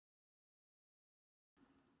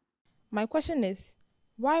My question is,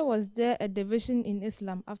 why was there a division in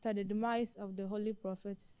Islam after the demise of the Holy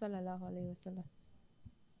Prophet sallallahu alaihi wasallam?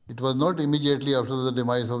 It was not immediately after the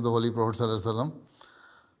demise of the Holy Prophet sallallahu alaihi wasallam.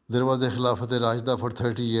 There was a Khilafat Rashida for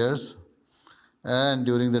 30 years, and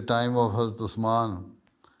during the time of Hazrat Usman,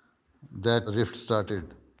 that rift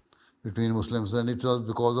started between Muslims, and it was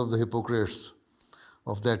because of the hypocrites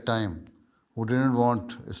of that time who didn't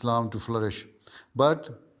want Islam to flourish. But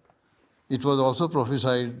it was also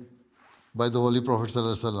prophesied by the Holy Prophet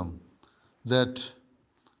ﷺ that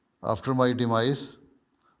after my demise,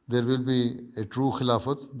 there will be a true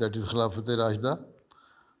Khilafat, that is Khilafat Rashida,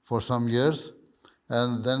 for some years,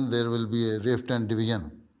 and then there will be a rift and division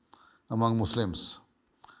among Muslims.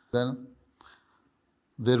 Then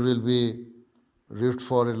there will be rift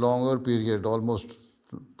for a longer period, almost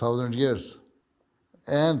 1,000 years.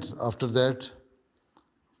 And after that,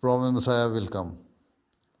 promised Messiah will come.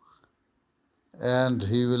 And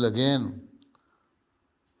he will again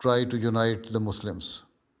try to unite the Muslims.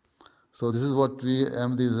 So this is what we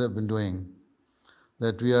Ahmadis have been doing,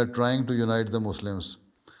 that we are trying to unite the Muslims.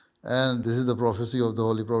 And this is the prophecy of the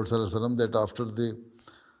Holy Prophet ﷺ, that after the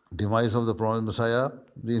demise of the promised Messiah,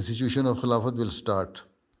 the institution of Khilafat will start.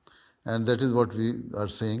 And that is what we are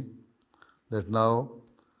saying, that now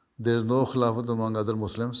there is no Khilafat among other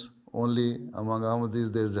Muslims, only among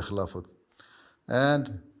Ahmadis there is a Khilafat.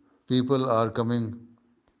 And people are coming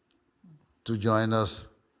to join us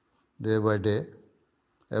day by day.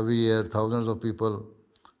 Every year, thousands of people,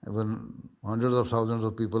 even hundreds of thousands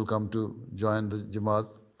of people come to join the Jamaat.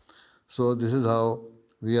 So this is how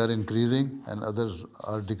we are increasing and others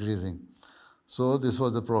are decreasing. So this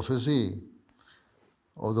was the prophecy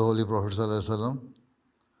of the Holy Prophet ﷺ,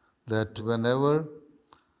 that whenever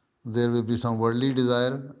there will be some worldly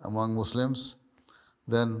desire among Muslims,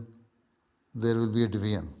 then there will be a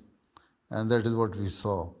division. And that is what we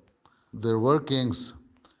saw. There were kings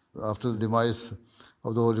after the demise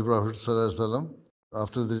of the Holy Prophet ﷺ,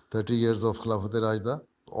 after the 30 years of Khilafat Rashida.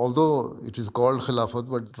 Although it is called Khilafat,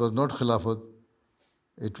 but it was not Khilafat,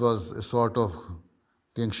 it was a sort of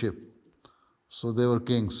kingship. So they were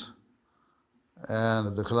kings.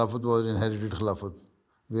 And the Khilafat was inherited Khilafat,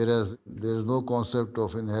 whereas there is no concept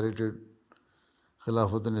of inherited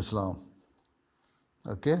Khilafat in Islam.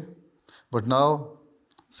 Okay? But now,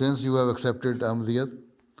 since you have accepted Ahmadiyyat,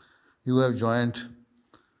 you have joined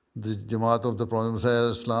the Jamaat of the Prophet Messiah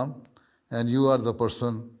Islam, and you are the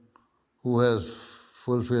person who has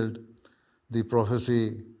fulfilled the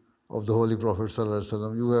prophecy of the Holy Prophet Sallallahu Alaihi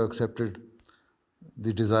Wasallam. You have accepted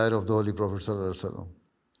the desire of the Holy Prophet Sallallahu Alaihi Wasallam.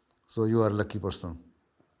 So you are a lucky person.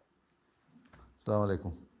 Assalamu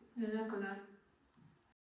alaikum.